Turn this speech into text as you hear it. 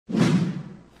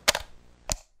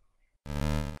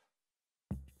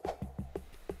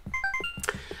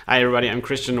Hi everybody, I'm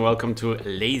Christian. Welcome to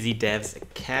Lazy Devs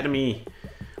Academy.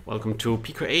 Welcome to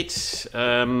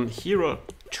Pico-8 Hero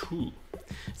 2.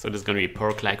 So this is going to be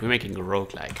Pork-like. We're making a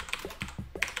roguelike.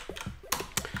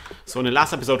 So in the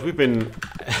last episode we've been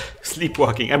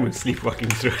sleepwalking. I'm sleepwalking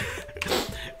through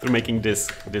through making this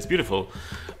beautiful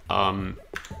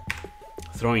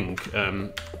throwing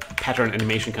pattern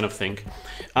animation kind of thing.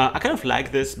 I kind of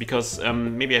like this because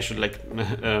maybe I should like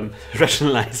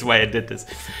rationalize why I did this.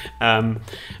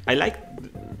 I like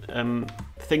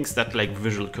things that like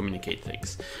visual communicate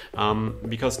things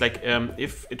because like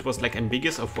if it was like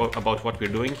ambiguous about what we're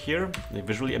doing here, like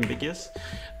visually ambiguous,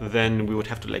 then we would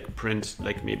have to like print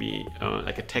like maybe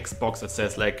like a text box that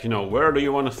says like, you know, where do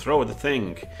you want to throw the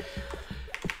thing?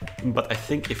 But I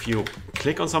think if you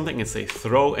click on something and say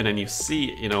throw, and then you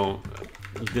see, you know,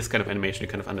 this kind of animation, you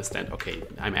kind of understand, okay,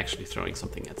 I'm actually throwing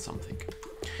something at something.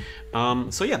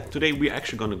 So yeah, today we're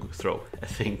actually going to throw a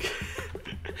thing.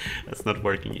 That's not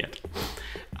working yet.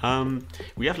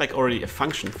 We have like already a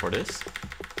function for this.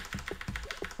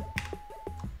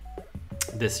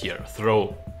 This here,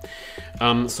 throw.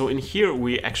 So in here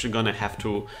we're actually gonna have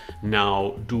to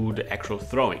now do the actual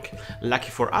throwing.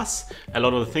 Lucky for us, a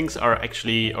lot of the things are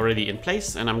actually already in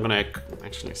place, and I'm gonna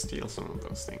actually steal some of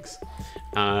those things.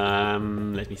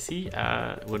 Let me see,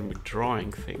 when we're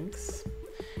drawing things.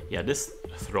 Yeah, this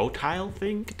throw tile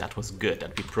thing, that was good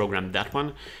that we programmed that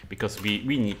one, because we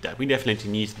need that. We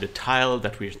definitely need the tile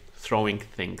that we're throwing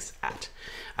things at.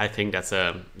 I think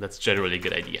that's generally a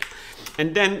good idea.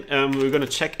 And then we're gonna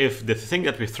check if the thing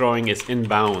that we're throwing is in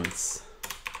bounds.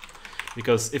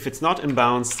 Because if it's not in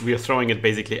bounds, we are throwing it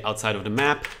basically outside of the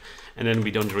map, and then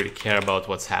we don't really care about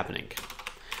what's happening.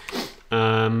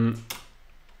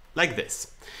 Like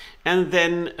this. And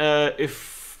then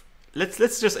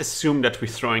let's just assume that we're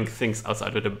throwing things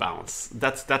outside of the bounds.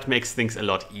 That makes things a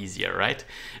lot easier, right?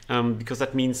 Because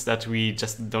that means that we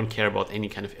just don't care about any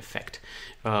kind of effect.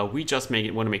 We just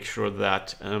want to make sure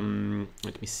that,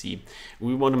 let me see,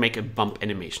 we want to make a bump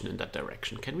animation in that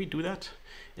direction. Can we do that?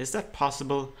 Is that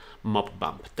possible? Mob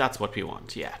bump, that's what we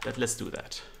want. Yeah, let's do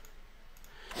that.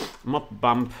 Mob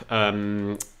bump,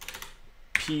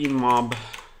 P mob,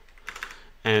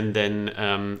 and then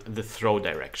the throw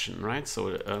direction, right?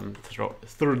 So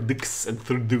throw-dix and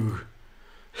throw-do.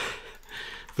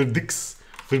 Throw-dix,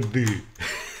 throw-do.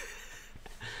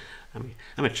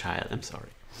 I'm a child, I'm sorry.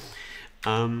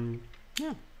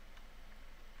 Yeah.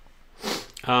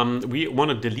 We want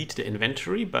to delete the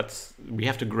inventory, but we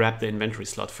have to grab the inventory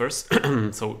slot first.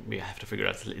 So we have to figure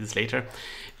out this later.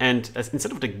 And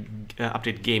instead of the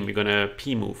update game, we're gonna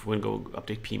p-move. We're gonna go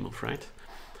update p-move, right?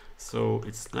 So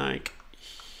it's like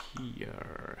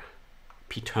here,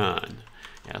 p-turn.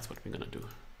 Yeah, that's what we're gonna do.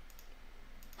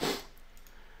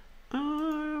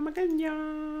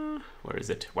 Where is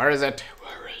it? Where is it?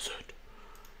 Where is it?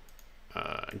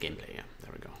 Gameplay, yeah,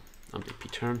 there we go. Update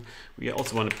p-turn. We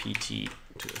also want a pt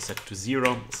to set to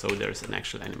 0, so there's an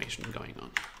actual animation going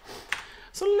on.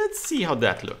 So let's see how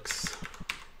that looks.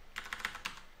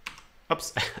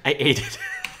 Oops, I ate it.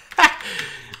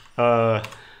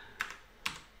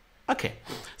 Okay,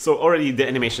 so already the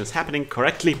animation is happening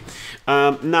correctly.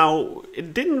 Now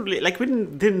it didn't really, like, we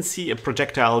didn't see a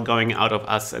projectile going out of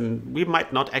us, and we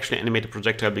might not actually animate a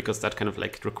projectile because that kind of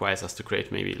like requires us to create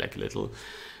maybe like a little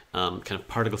kind of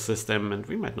particle system, and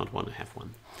we might not want to have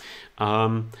one.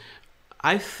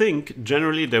 I think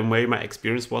generally the way my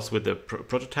experience was with the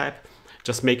prototype,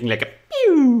 just making like a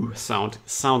pew sound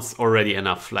sounds already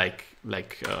enough like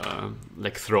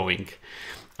throwing.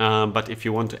 But if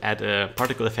you want to add a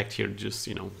particle effect here, just,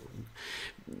 you know,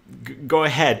 go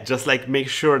ahead. Just like make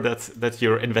sure that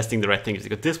you're investing the right things,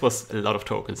 because this was a lot of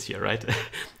tokens here, right?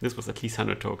 This was at least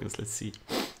 100 tokens. Let's see.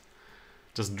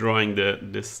 Just drawing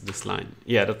this line.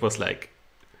 Yeah, that was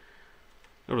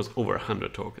over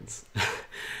 100 tokens.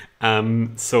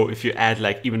 So if you add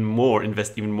like even more,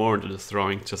 invest even more into the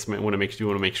throwing, just want to make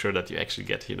sure that you actually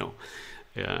get, you know,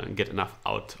 get enough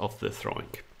out of the throwing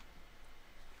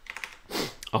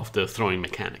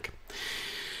mechanic.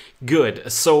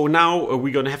 Good. So now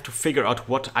we're gonna have to figure out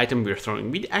what item we're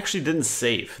throwing. We actually didn't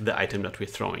save the item that we're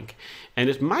throwing, and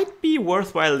it might be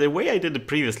worthwhile. The way I did it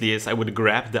previously is I would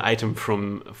grab the item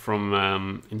from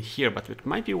in here, but it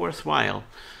might be worthwhile.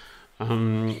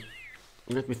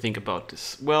 Let me think about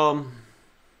this. Well,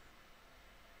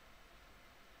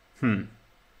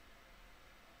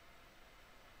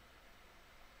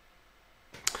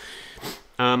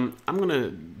 I'm gonna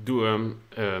do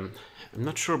I'm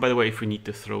not sure, by the way, if we need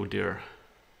to throw there.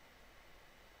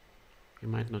 We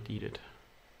might not need it.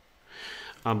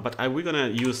 But we're gonna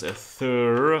use a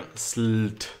throw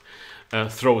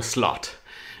slot.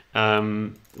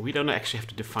 We don't actually have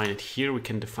to define it here. We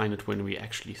can define it when we're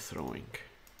actually throwing,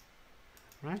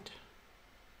 right?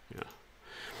 Yeah.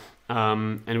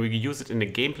 And we use it in the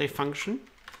gameplay function.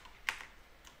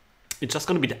 It's just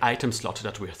going to be the item slot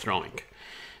that we're throwing,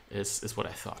 is what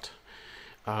I thought.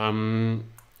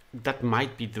 That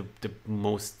might be the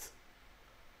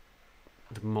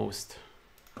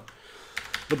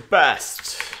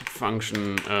best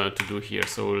function to do here.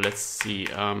 So let's see.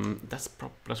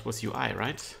 That was UI,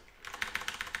 right?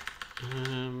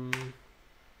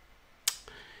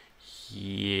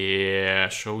 Yeah,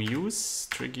 show use,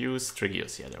 trig use.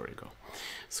 Yeah, there we go.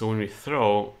 So when we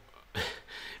throw,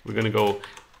 we're gonna go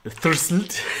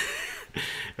thrusslet.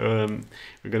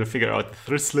 We're gonna figure out the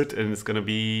thrusslet, and it's gonna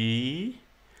be.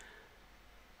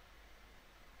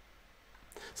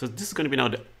 So this is gonna be now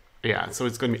the. Yeah, so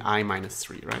it's going to be I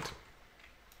 -3, right?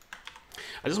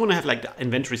 I just want to have like the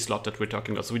inventory slot that we're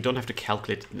talking about, so we don't have to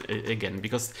calculate again,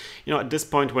 because, you know, at this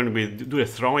point when we do the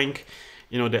throwing,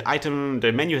 you know,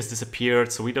 the menu has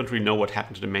disappeared, so we don't really know what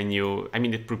happened to the menu. I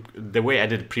mean, the way I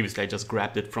did it previously, I just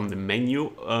grabbed it from the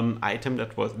menu item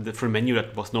that was, from menu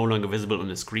that was no longer visible on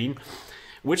the screen,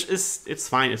 which is, it's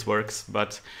fine, it works,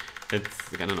 but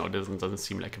it's, I don't know, it doesn't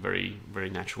seem like a very, very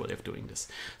natural way of doing this.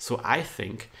 So I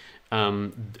think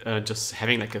just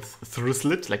having like a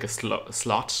thrusslet, like a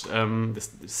slot,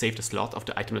 save the slot of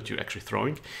the item that you're actually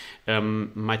throwing,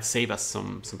 might save us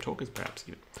some tokens, perhaps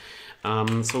even.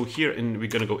 So here we're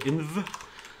gonna go inv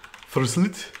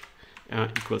thrusslet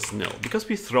equals nil, because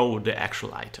we throw the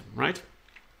actual item, right?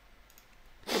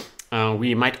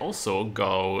 We might also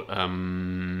go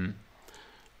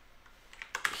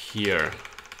here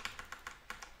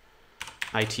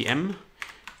itm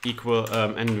equal,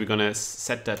 and we're gonna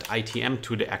set that itm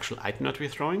to the actual item that we're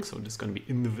throwing. So this is gonna be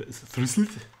in the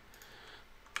thrusslet.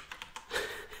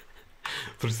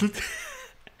 Thrusslet.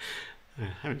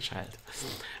 I'm a child.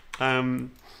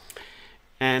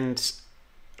 And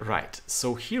right,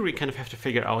 so here we kind of have to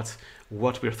figure out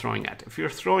what we're throwing at. If you're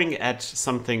throwing at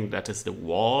something that is the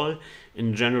wall,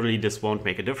 and generally this won't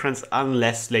make a difference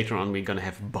unless later on we're gonna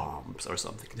have bombs or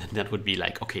something. That would be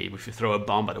like, okay, if you throw a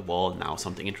bomb at a wall, now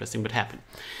something interesting would happen.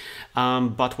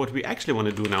 But what we actually want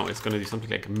to do now is gonna do something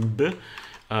like mb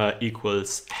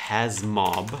equals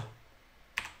hasMob.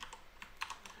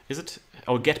 Is it?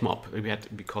 Oh, getMob.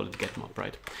 We call it getMob,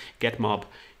 right? GetMob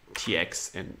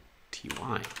tx and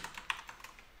ty.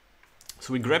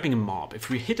 So we're grabbing a mob. If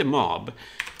we hit a mob,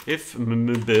 if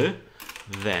mb,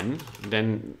 then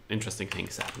interesting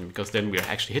things happen, because then we're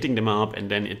actually hitting the mob, and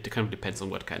then it kind of depends on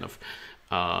what kind of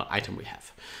item we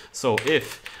have. So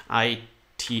if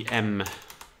itm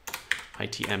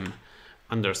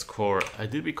underscore,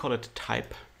 did we call it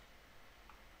type?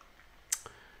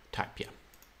 Type, yeah.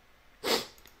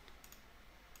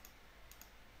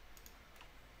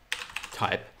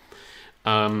 Type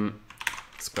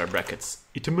square brackets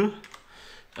item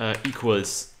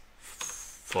equals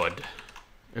fod.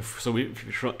 If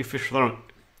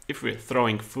we're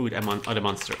throwing food at a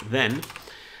monster, then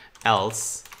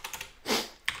else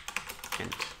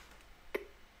end.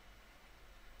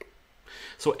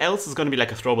 So else is going to be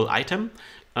like a throwable item,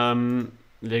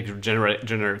 like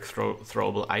generic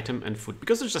throwable item, and food,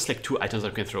 because there's just like two items that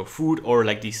you can throw, food or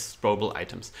like these throwable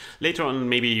items. Later on,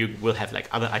 maybe you will have like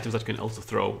other items that you can also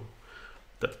throw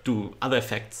that do other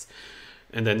effects,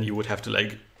 and then you would have to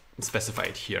like specify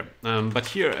it here. But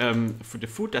here, for the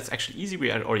food, that's actually easy.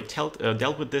 We already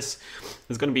dealt with this.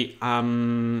 It's going to be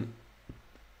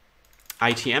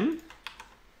itm.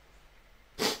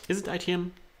 Is it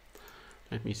itm?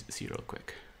 Let me see real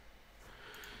quick.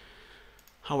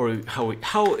 How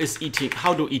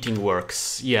do eating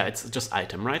works? Yeah, it's just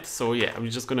item, right? So yeah,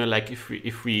 we're just gonna like,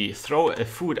 if we throw a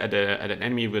food at an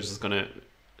enemy, we're just gonna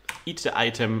eat the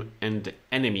item, and the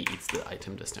enemy eats the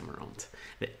item this time around.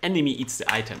 The enemy eats the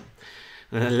item.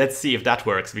 Let's see if that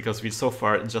works, because we so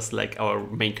far just like our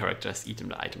main character has eaten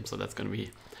the item, so that's gonna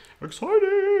be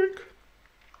exciting.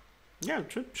 Yeah,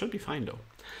 it should be fine though.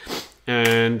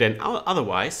 And then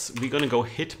otherwise, we're gonna go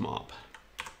hit mob.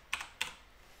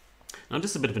 Now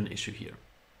this is a bit of an issue here,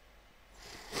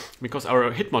 because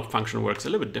our hit mob function works a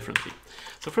little bit differently.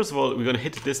 So first of all, we're gonna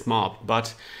hit this mob,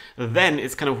 but then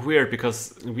it's kind of weird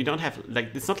because we don't have,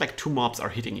 like, it's not like two mobs are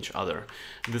hitting each other.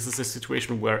 This is a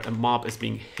situation where a mob is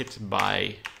being hit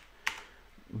by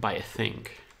a thing.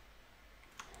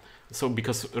 So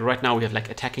because right now we have like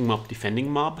attacking mob,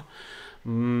 defending mob,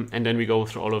 and then we go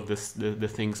through all of this, the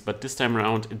things, but this time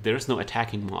around there's no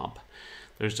attacking mob.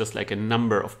 There's just like a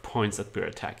number of points that we're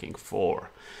attacking for.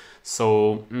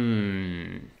 So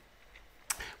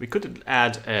we could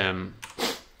add a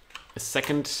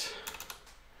second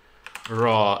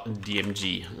raw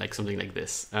DMG, like something like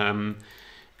this. And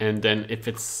then if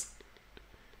it's,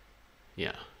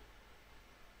 yeah.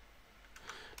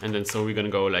 And then so we're gonna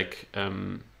go like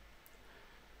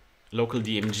local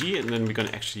DMG, and then we're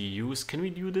gonna actually use, can we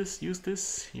do this, use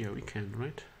this? Yeah, we can,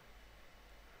 right?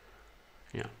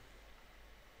 Yeah.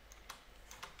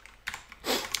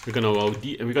 We're gonna go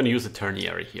we're gonna use a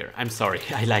ternary here. I'm sorry,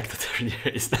 I like the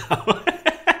ternaries now.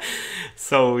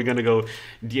 So we're gonna go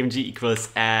DMG equals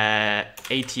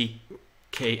 80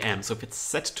 km. So if it's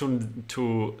set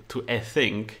to a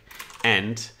thing,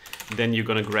 and then you're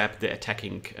gonna grab the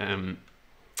attacking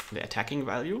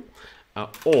value,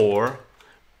 or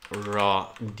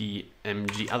raw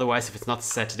DMG. Otherwise, if it's not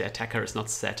set, the attacker is not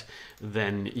set,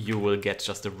 then you will get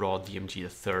just the raw DMG, the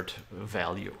third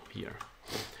value here.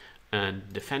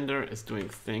 And defender is doing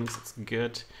things, it's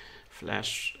good.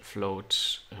 Flash,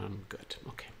 float, good,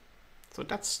 okay. So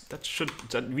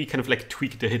that we kind of like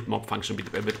tweak the hit mob function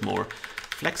a bit more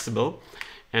flexible,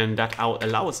 and that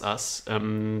allows us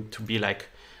to be like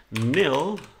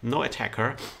nil, no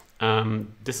attacker.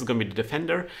 This is going to be the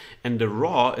defender, and the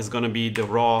raw is going to be the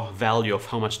raw value of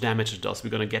how much damage it does. We're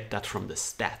going to get that from the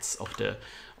stats of the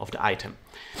item.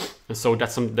 And so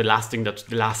that's the last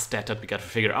stat that we got to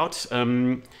figure out.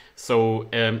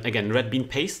 Again, red bean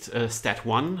paste, stat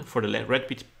 1 for the red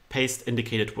bean paste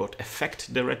indicated what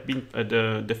effect the red bean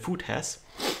the food has,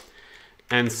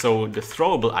 and so the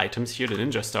throwable items here, the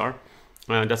ninja star,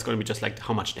 that's going to be just like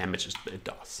how much damage it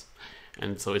does,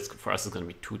 and so it's for us it's going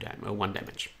to be 1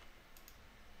 damage.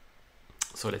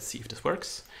 So let's see if this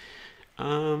works.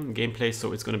 Gameplay,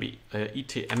 so it's going to be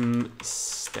ETM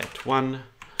stat 1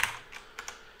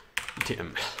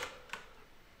 ETM.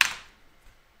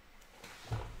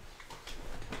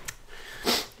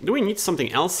 Do we need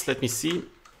something else? Let me see.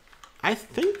 I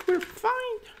think we're fine.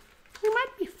 We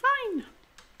might be fine.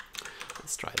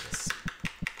 Let's try this.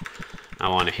 I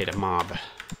want to hit a mob.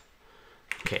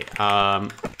 Okay.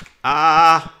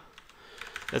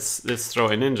 Let's throw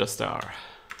a ninja star.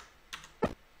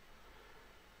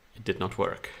 It did not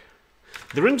work.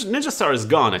 The ninja star is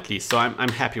gone at least, so I'm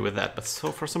happy with that. But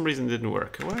so for some reason it didn't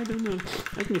work. Well, I don't know.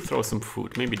 Let me throw some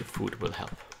food. Maybe the food will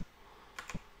help.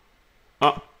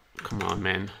 Oh, come on,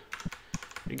 man.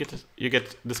 You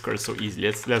get discouraged so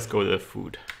easily. Let's go to the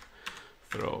food.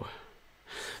 Throw.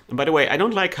 And by the way, I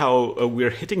don't like how we're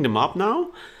hitting the mob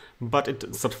now, but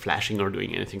it's not flashing or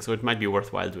doing anything, so it might be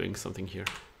worthwhile doing something here.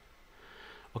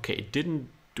 Okay, it didn't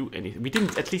do anything.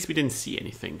 At least we didn't see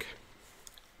anything.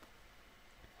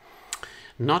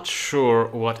 Not sure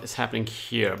what is happening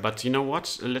here, but you know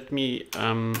what? Let me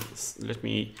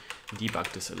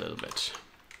debug this a little bit.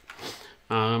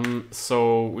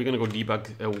 So we're gonna go debug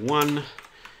 1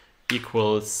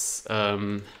 equals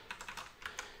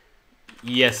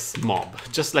yes mob,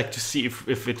 just like to see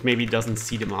if it maybe doesn't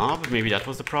see the mob. Maybe that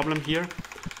was the problem here.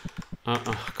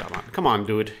 Come on,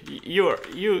 dude, you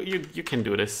can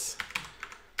do this.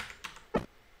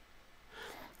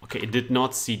 Okay, it did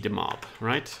not see the mob,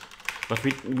 right? But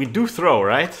we do throw,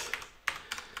 right?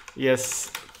 Yes,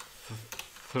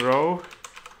 throw.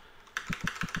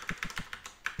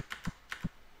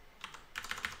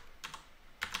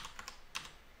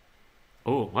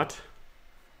 Oh, what?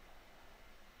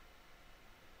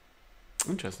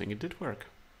 Interesting, it did work.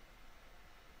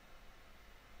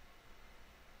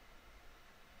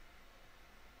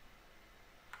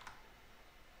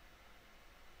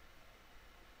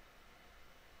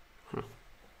 Huh.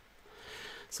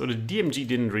 So the DMG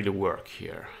didn't really work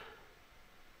here.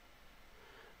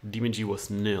 DMG was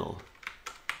nil.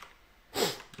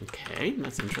 Okay,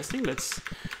 that's interesting. Let's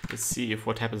see if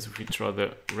what happens if we throw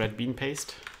the red bean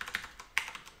paste.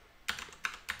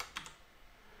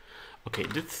 Okay,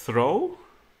 did throw?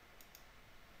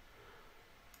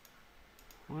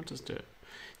 What is the...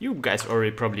 You guys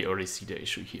probably already see the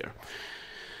issue here.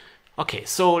 Okay,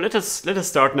 so let us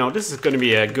start now. This is going to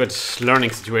be a good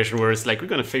learning situation where it's like we're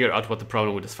going to figure out what the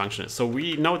problem with this function is. So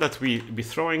we know that we're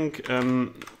throwing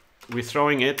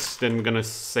it. Then we're going to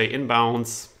say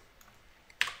inbounds,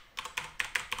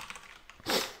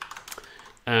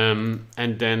 and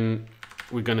then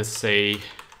we're going to say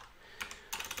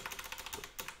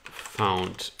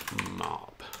found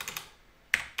mob,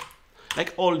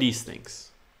 like all these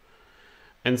things.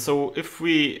 And so if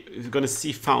we're going to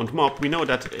see found mob, we know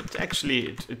that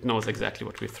it knows exactly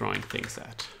what we're throwing things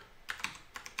at.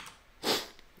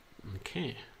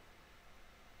 Okay.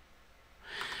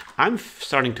 I'm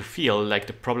starting to feel like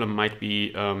the problem might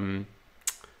be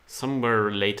somewhere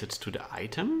related to the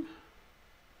item,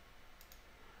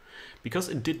 because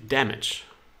it did damage.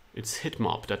 It's hit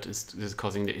mob that is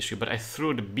causing the issue, but I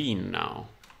threw the bean now.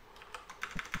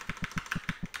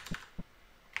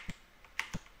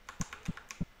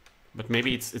 But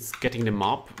maybe it's getting the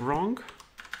mob wrong.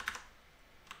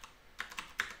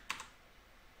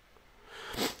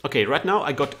 Okay, right now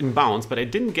I got inbounds, but I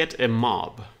didn't get a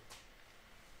mob.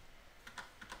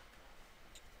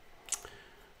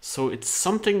 So it's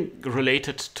something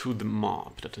related to the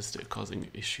mob that is causing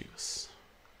issues.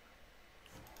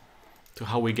 To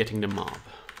how we're getting the mob.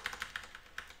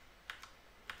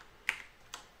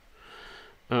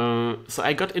 So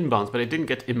I got inbounds, but I didn't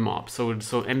get in mob. So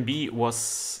MB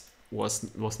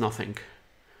was nothing.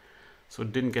 So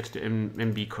it didn't get the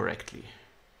MB correctly.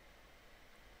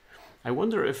 I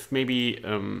wonder if maybe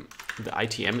the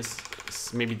ITM is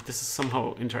maybe this is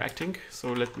somehow interacting.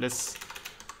 So let's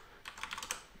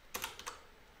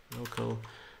local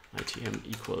ITM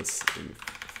equals in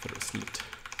lit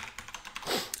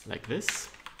like this.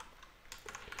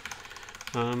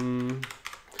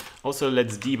 Also,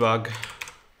 let's debug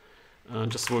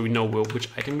just so we know which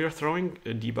item we are throwing.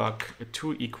 Debug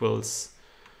 2 equals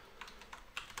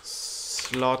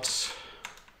slot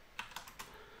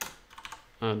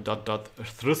dot dot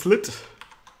thrusslet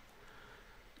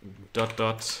dot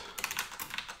dot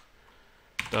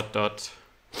dot dot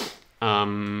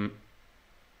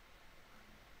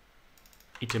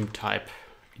item type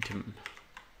item.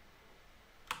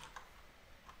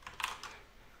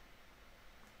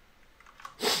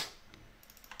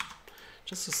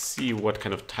 Just to see what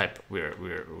kind of type we're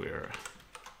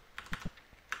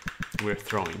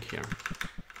throwing here.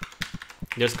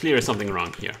 There's clearly something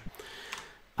wrong here.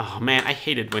 Oh man, I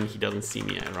hate it when he doesn't see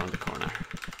me around the corner.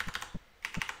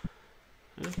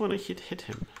 I just want to hit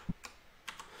him.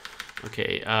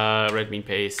 Okay, red bean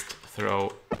paste,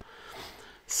 throw.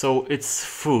 So it's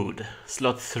food,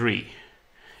 slot 3.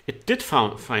 It did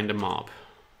find a mob.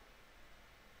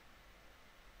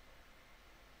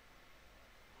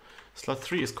 Slot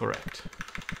 3 is correct.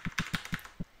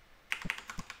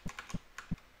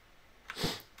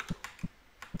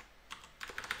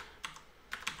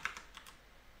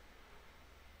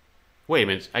 Wait a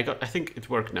minute, I think it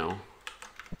worked now.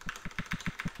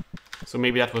 So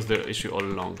maybe that was the issue all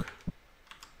along.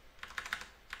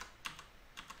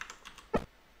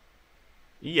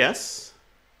 Yes.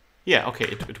 Yeah, okay,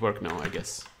 it worked now, I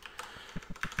guess.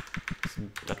 So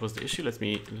that was the issue. Let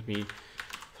me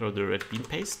throw the red bean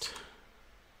paste.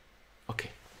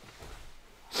 Okay.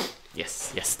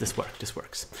 Yes, this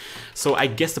works. So I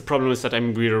guess the problem is that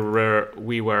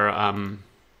we were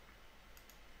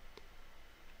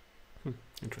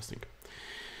interesting.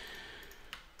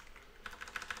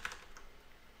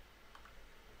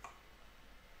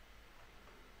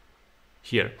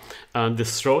 Here,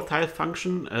 this throw tile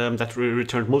function that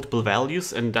returned multiple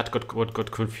values, and that got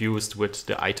confused with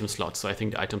the item slot. So I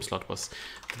think the item slot was.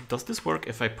 Does this work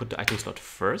if I put the item slot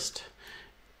first?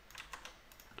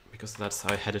 Because that's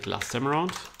how I had it last time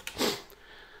around.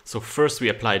 So first we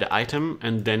apply the item,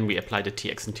 and then we apply the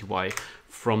tx and ty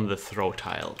from the throw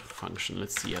tile function.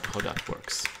 Let's see how that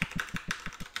works.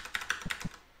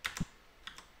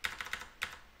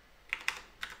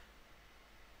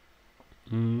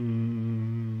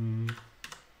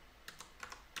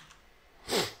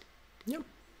 Yeah,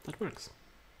 that works.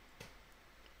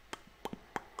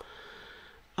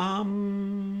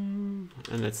 And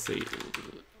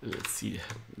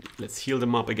let's heal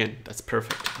them up again. That's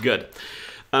perfect. Good.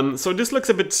 So this looks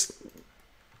a bit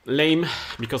lame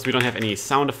because we don't have any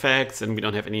sound effects and we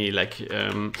don't have any like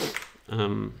you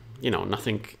know,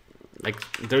 nothing like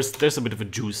there's a bit of a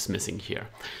juice missing here.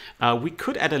 We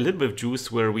could add a little bit of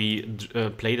juice where we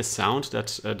play the sound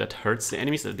that hurts the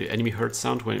enemies, the enemy hurt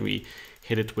sound when we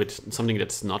hit it with something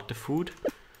that's not the food.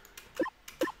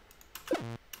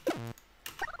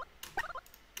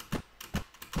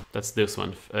 That's this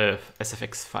one,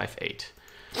 SFX 5.8.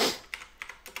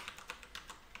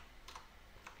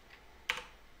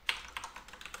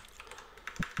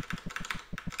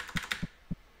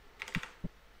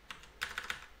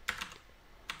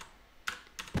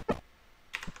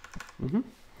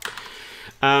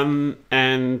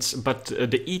 But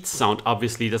the eat sound,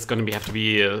 obviously, that's going to have to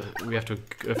be. We have to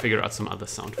figure out some other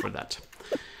sound for that.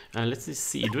 Let's just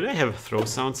see. Do they have a throw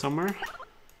sound somewhere?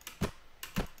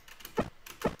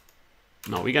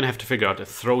 No, we're gonna have to figure out a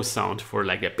throw sound for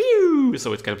like a pew.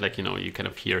 So it's kind of like, you know, you kind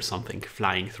of hear something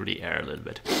flying through the air a little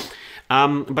bit.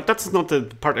 But that's not the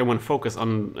part I want to focus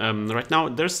on right now.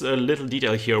 There's a little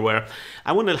detail here where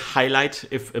I want to highlight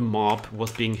if a mob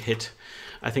was being hit.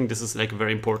 I think this is like a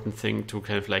very important thing to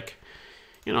kind of like,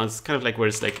 you know, it's kind of like where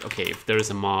it's like, okay, if there is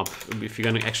a mob, if you're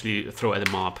gonna actually throw at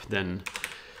a mob, then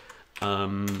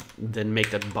make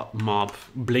that mob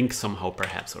blink somehow,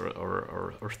 perhaps,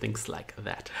 or things like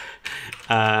that.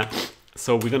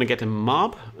 So we're gonna get a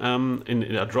mob in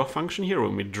a draw function here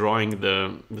when we're drawing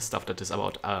the stuff that is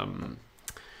about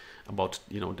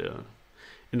you know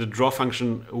in the draw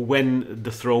function when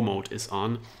the throw mode is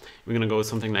on. We're gonna go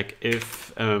something like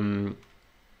if MB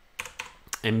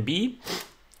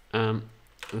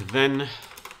then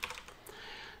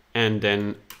and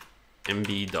then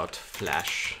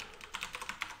MB.flash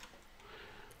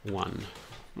 1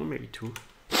 or maybe 2.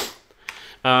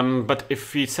 But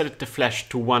if we set it to flash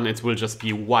to 1, it will just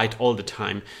be white all the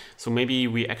time. So maybe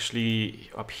we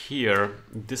actually up here,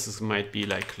 might be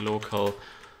like local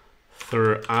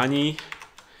thrani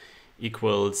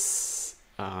equals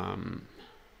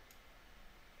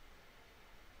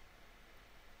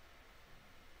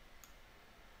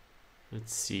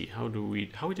let's see, how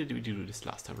did we do this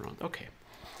last time around? Okay,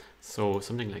 so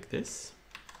something like this,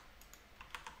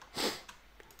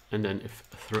 and then if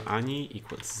thrani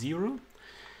equals 0,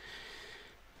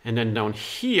 and then down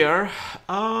here,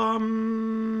 how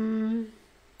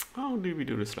did we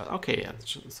do this last? Okay, yeah,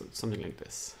 so something like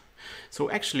this.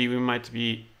 So actually we might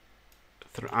be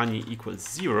thrani equals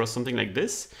 0, something like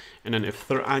this, and then if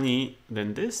thrani,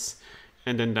 then this,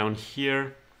 and then down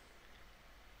here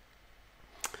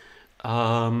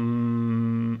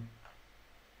when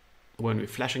we're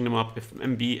flashing them up, if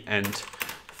MB and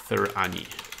thrani.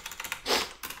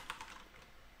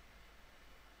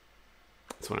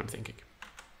 That's what I'm thinking.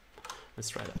 Let's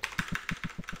try that.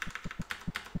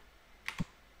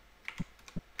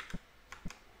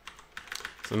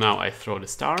 So now I throw the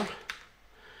star.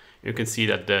 You can see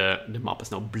that the mob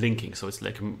is now blinking, so it's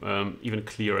like even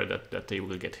clearer that they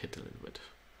will get hit a little bit.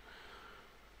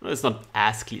 Well, it's not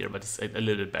as clear, but it's a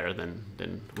little bit better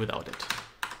than without it.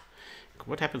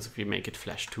 What happens if we make it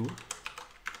flash 2?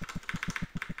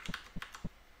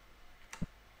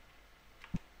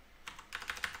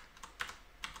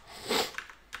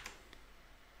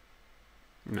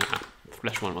 Nah,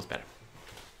 flash 1 was better.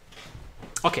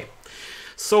 Okay,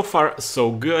 so far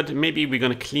so good. Maybe we're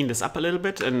gonna clean this up a little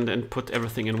bit and put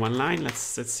everything in one line. Let's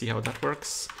see how that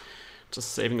works.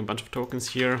 Just saving a bunch of tokens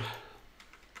here.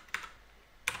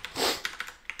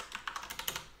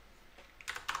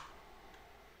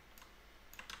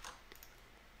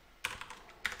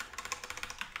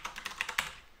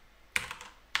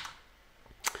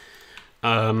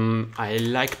 I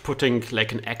like putting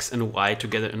like an X and a Y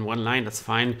together in one line. That's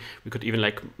fine. We could even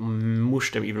like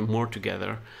mush them even more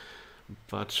together,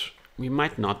 but we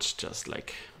might not, just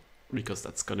like, because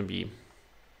that's gonna be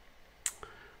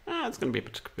it's gonna be a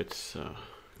bit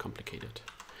complicated.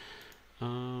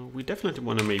 We definitely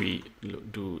want to maybe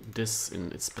do this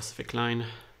in its specific line.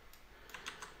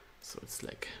 So it's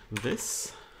like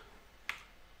this.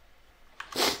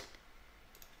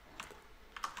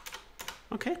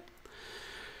 Okay.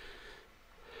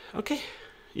 Okay,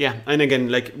 yeah, and again,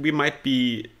 like we might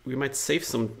save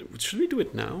some. Should we do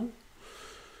it now?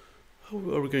 How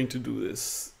are we going to do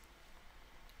this?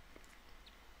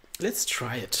 Let's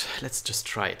try it. Let's just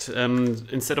try it.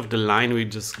 Instead of the line, we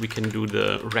can do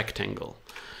the rectangle.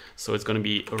 So it's going to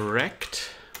be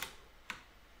rect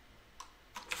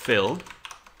fill,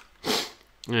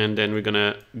 and then we're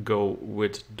gonna go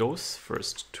with those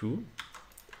first two,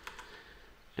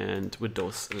 and with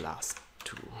those last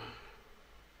two.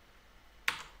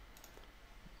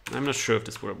 I'm not sure if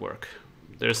this will work.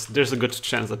 There's a good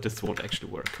chance that this won't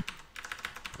actually work.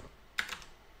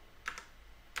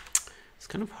 It's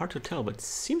kind of hard to tell, but it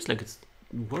seems like it's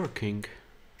working.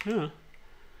 Yeah.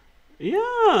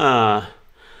 Yeah.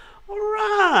 All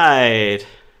right.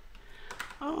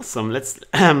 Awesome. Let's.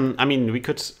 I mean, we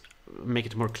could make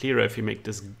it more clearer if we make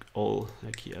this all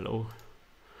like yellow,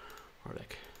 or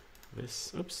like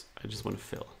this. Oops. I just want to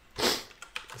fill.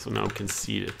 So now we can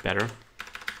see it better.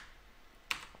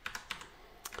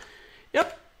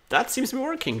 Yep, that seems to be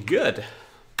working. Good.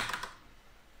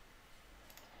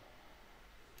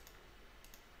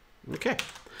 Okay.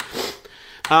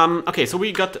 Okay, so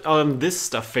we got this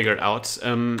stuff figured out.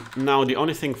 Now the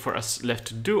only thing for us left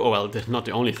to do, oh well, not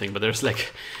the only thing, but there's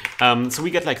like, so we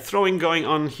get like throwing going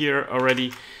on here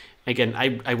already. Again,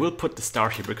 I will put the star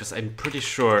here because I'm pretty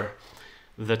sure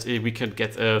that we can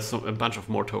get a bunch of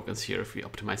more tokens here if we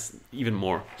optimize even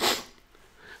more.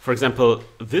 For example,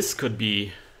 this could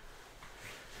be,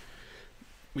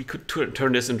 we could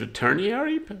turn this into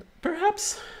ternary,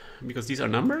 perhaps, because these are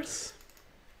numbers.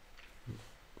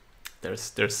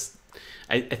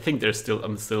 I think there's still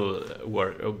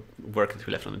work to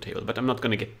be left on the table, but I'm not going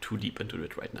to get too deep into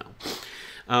it right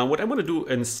now. What I want to do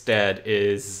instead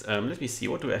is, let me see,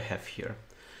 what do I have here?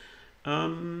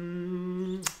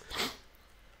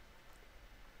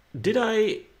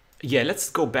 Yeah, let's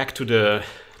go back to the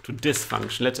this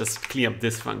function. Let's just clean up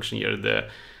this function here, the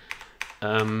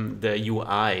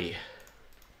UI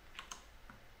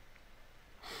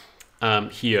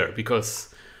here, because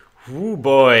oh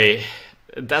boy,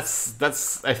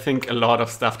 that's I think a lot of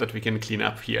stuff that we can clean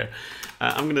up here.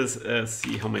 I'm gonna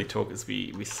see how many tokens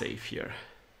we save here.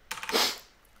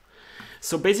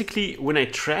 So basically, when I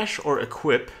trash or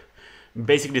equip,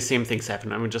 basically the same things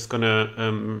happen. I'm just gonna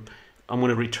I'm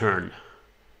gonna return.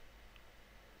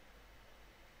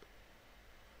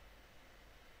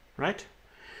 Right?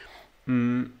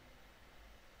 In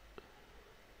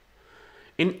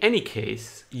any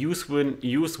case, use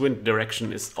wind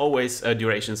direction is always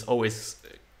duration is always.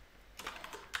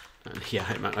 Yeah,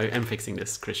 I'm fixing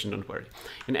this, Christian. Don't worry.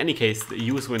 In any case, the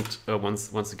use wind wants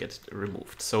to get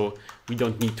removed, so we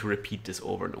don't need to repeat this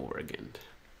over and over again.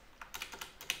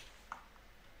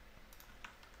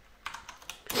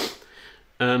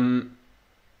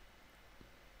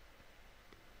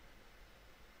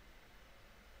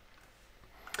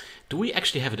 Do we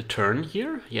actually have a turn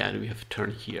here? Yeah, do we have a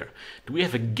turn here? Do we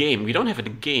have a game? We don't have a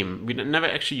game. We never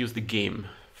actually use the game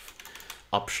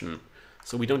option,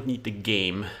 so we don't need the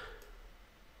game.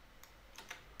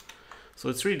 So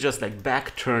it's really just like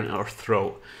back, turn, or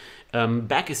throw.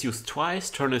 Back is used twice,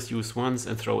 turn is used once,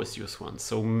 and throw is used once.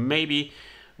 So maybe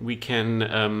we can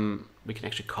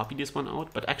actually copy this one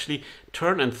out, but actually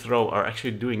turn and throw are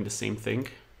actually doing the same thing.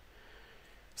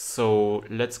 So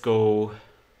let's go.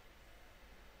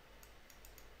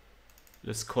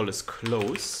 Let's call this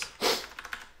close.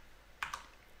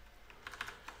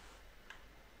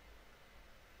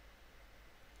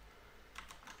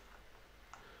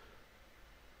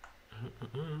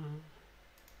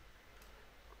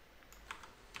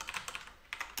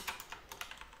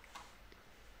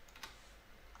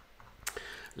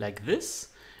 Like this,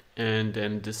 and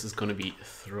then this is going to be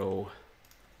throw.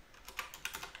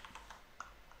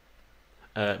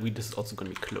 This is also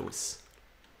going to be close.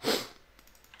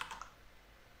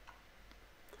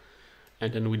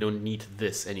 And then we don't need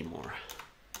this anymore.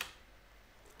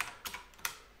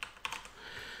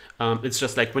 It's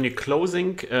just like when you're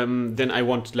closing, then I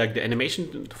want like the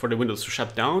animation for the windows to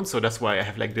shut down. So that's why I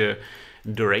have like the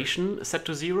duration set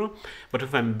to 0. But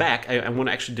if I'm back, I want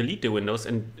to actually delete the windows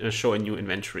and show a new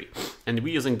inventory. And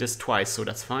we're using this twice, so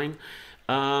that's fine.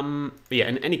 Yeah,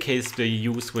 in any case, the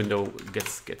use window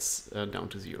gets down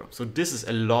to 0. So this is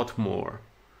a lot more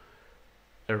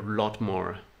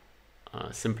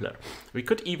simpler. We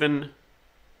could even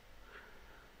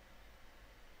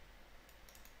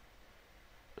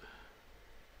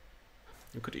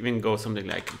go something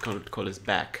like, call this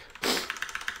back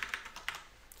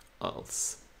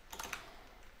else.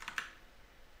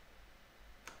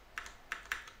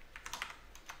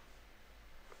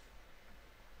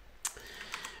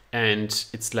 And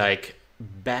it's like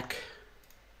back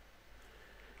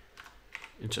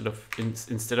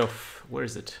instead of where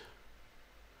is it?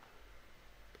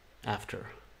 After.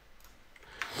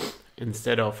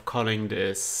 Instead of calling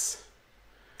this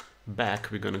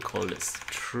back, we're gonna call this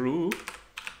true.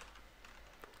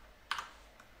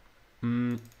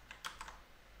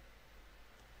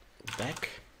 Back.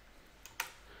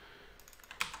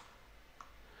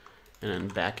 And then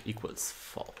back equals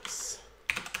false.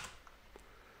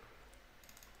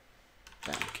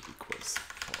 Back equals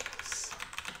false.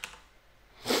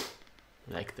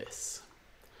 Like this.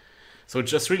 So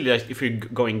just really like if you're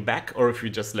going back or if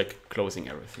you're just like closing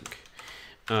everything.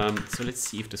 So let's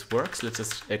see if this works. Let's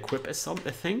just equip a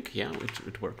thing. Yeah,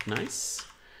 it worked nice.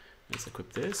 Let's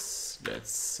equip this.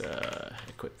 Let's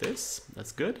equip this.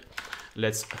 That's good.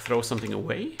 Let's throw something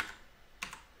away.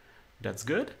 That's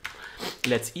good.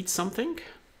 Let's eat something.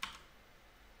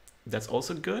 That's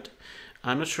also good.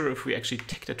 I'm not sure if we actually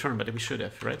take the turn, but we should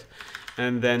have, right?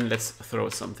 And then let's throw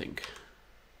something.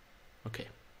 Okay.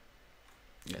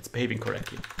 Yeah, it's behaving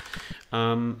correctly.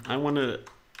 I want to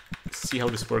see how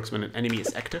this works when an enemy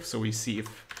is active. So we see if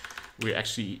we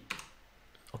actually...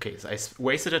 Okay, so I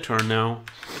wasted a turn now.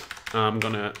 I'm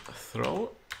gonna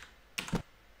throw.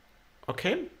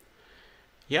 Okay.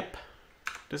 Yep.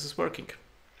 This is working.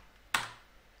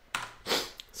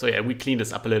 So yeah, we cleaned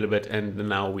this up a little bit and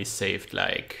now we saved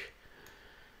like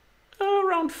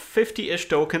around 50-ish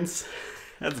tokens.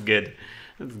 That's good.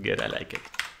 That's good. I like it.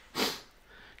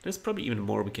 There's probably even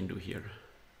more we can do here.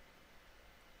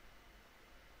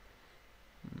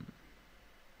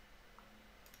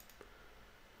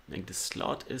 Like the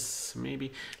slot is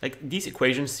maybe like these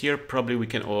equations here. Probably we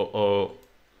can all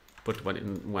put one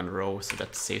in one row, so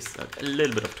that saves a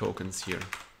little bit of tokens here.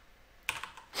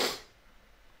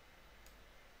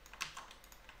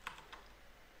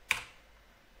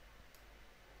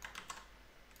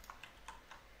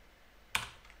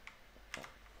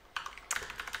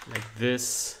 like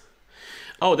this.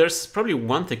 Oh, there's probably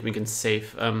one thing we can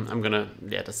save. I'm gonna,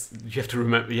 yeah, you have to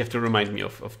remember. You have to remind me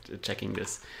of checking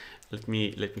this. Let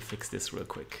me fix this real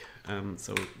quick.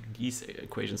 So these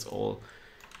equations all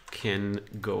can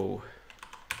go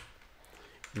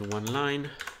in one line.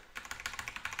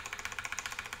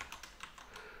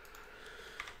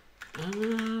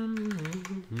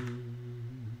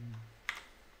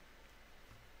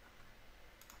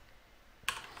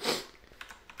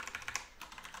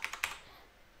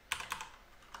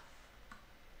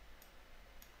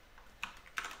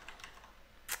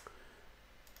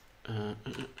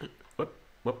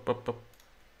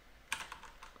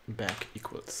 Back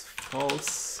equals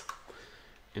false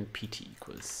and PT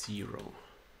equals 0.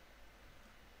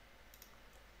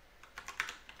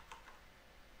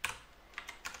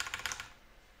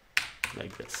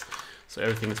 Like this. So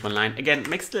everything is one line. Again,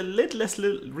 makes it a little less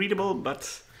readable,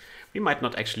 but we might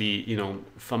not actually, you know,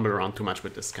 fumble around too much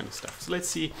with this kind of stuff. So let's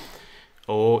see.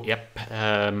 Oh, yep.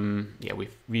 Yeah,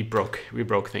 we broke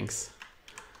things.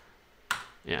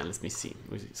 Yeah, let me see.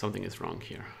 Something is wrong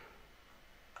here.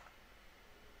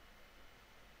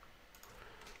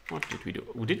 What did we do?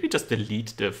 Did we just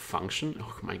delete the function?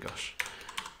 Oh my gosh.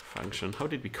 Function. How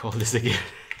did we call this again?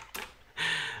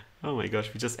 Oh my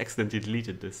gosh, we just accidentally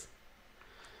deleted this.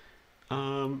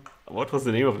 What was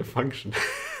the name of the function?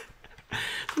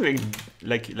 Something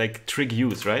like trig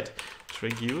use, right?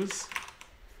 Trig use.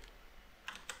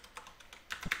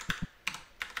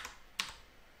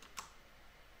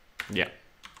 Yeah.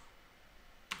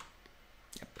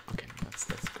 Yep. Okay, that's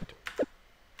good.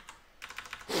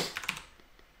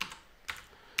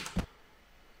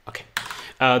 Okay.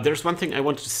 There's one thing I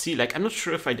wanted to see. Like, I'm not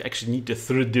sure if I actually need the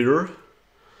threader.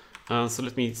 So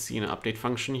let me see an update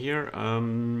function here.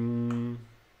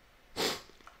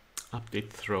 Update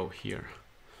throw here.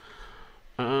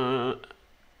 Yeah,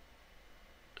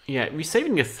 we're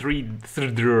saving a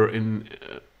threader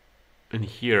in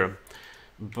here.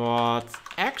 But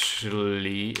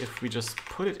actually, if we just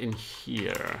put it in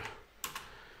here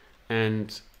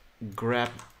and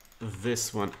grab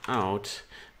this one out,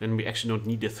 then we actually don't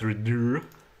need the threader.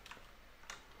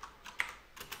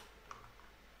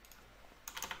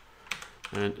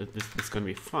 And this is going to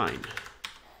be fine.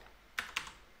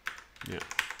 Yeah.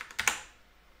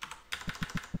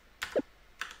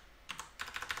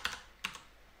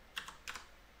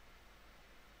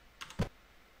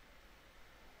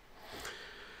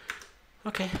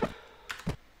 Okay.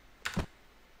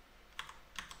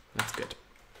 That's good.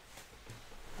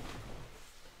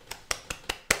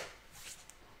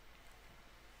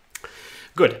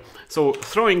 Good. So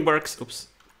throwing works. Oops.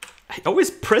 I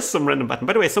always press some random button.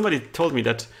 By the way, somebody told me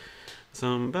that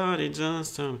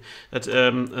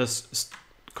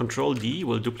Control D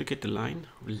will duplicate the line.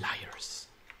 Liars.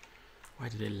 Why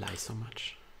do they lie so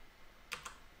much?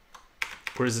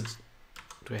 Or is it?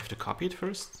 Do I have to copy it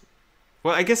first?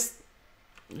 Well, I guess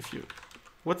if you.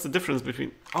 What's the difference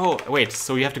between? Oh, wait.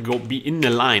 So you have to be in the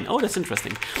line. Oh, that's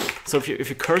interesting. So if your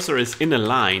cursor is in a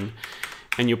line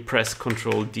and you press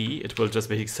Control D, it will just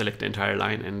basically select the entire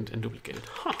line and duplicate it.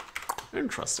 Huh.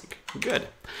 Interesting. Good.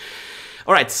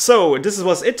 All right, so this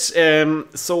was it.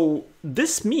 So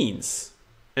this means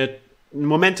a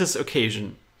momentous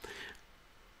occasion.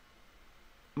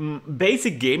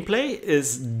 Basic gameplay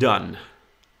is done,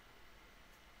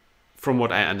 from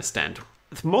what I understand.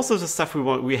 Most of the stuff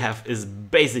we have is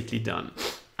basically done.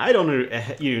 I don't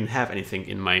even have anything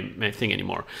in my thing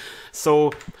anymore.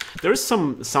 So there is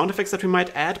some sound effects that we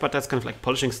might add, but that's kind of like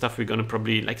polishing stuff. We're gonna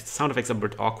probably, like, sound effects are a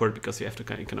bit awkward because you have to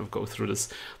kind of go through this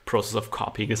process of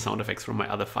copying the sound effects from my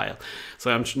other file.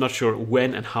 So I'm not sure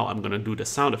when and how I'm gonna do the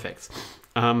sound effects.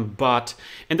 And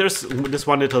there's this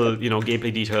one little, you know,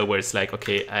 gameplay detail where it's like,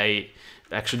 okay, I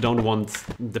actually don't want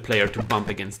the player to bump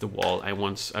against the wall. I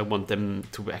want them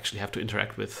to actually have to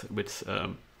interact with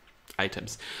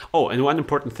items. Oh, and one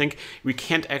important thing, we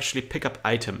can't actually pick up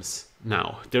items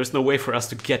now. There's no way for us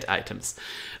to get items.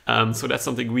 So that's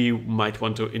something we might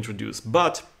want to introduce.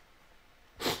 But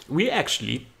we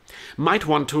actually might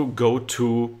want to go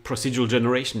to procedural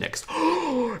generation next.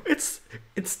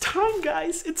 It's time,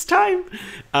 guys. It's time.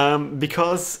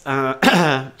 Because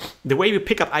the way we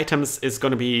pick up items is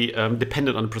going to be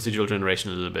dependent on procedural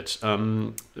generation a little bit.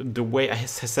 The way I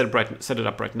set it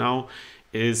up right now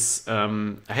is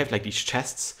I have like these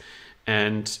chests,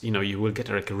 and you know, you will get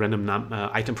like a random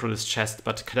item from this chest,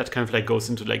 but that kind of like goes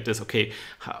into like this, okay,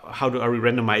 how are we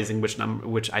randomizing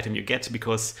which item you get,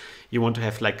 because you want to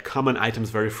have like common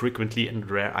items very frequently and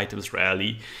rare items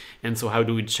rarely, and so how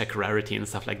do we check rarity and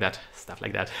stuff like that.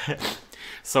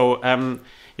 So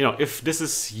you know, if this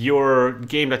is your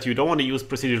game that you don't want to use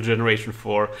procedural generation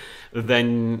for,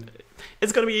 then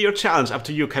it's gonna be your challenge, up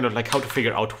to you, kind of like how to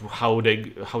figure out how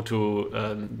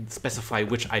to specify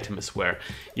which item is where.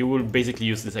 You will basically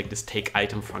use this like this take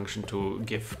item function to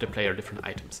give the player different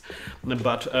items.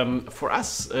 But for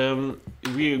us,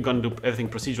 we're gonna do everything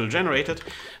procedural generated,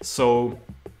 so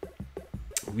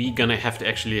we're gonna have to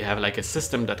actually have like a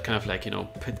system that kind of like, you know,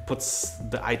 puts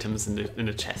the items in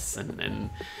the chests and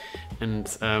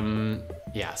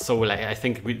yeah, so like I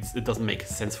think it doesn't make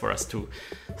sense for us to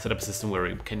set up a system where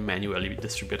we can manually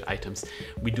distribute items.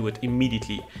 We do it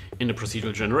immediately in the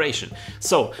procedural generation.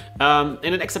 So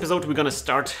in the next episode, we're gonna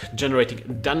start generating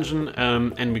a dungeon,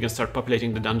 and we're gonna start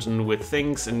populating the dungeon with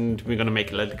things, and we're gonna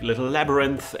make a little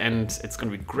labyrinth, and it's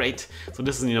gonna be great. So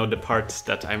this is, you know, the part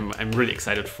that I'm really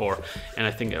excited for, and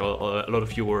I think a lot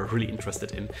of you were really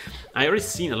interested in. I already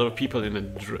seen a lot of people in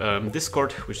the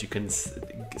Discord, which you can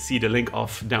see the link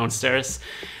of downstairs.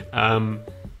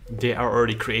 They are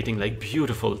already creating like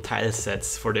beautiful tile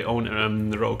sets for their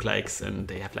own roguelikes, and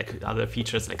they have like other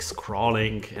features like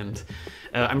scrolling, and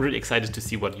I'm really excited to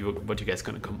see what you guys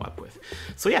gonna come up with.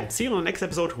 So yeah, see you on the next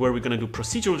episode where we're gonna do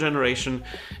procedural generation,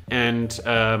 and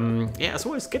yeah, as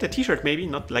always, get a t-shirt, maybe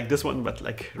not like this one, but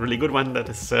like a really good one that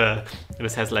is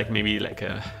this has like maybe like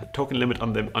a token limit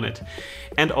on it,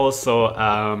 and also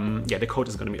yeah, the code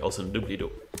is gonna be also in the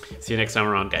doobly-doo. See you next time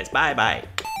around, guys. Bye bye.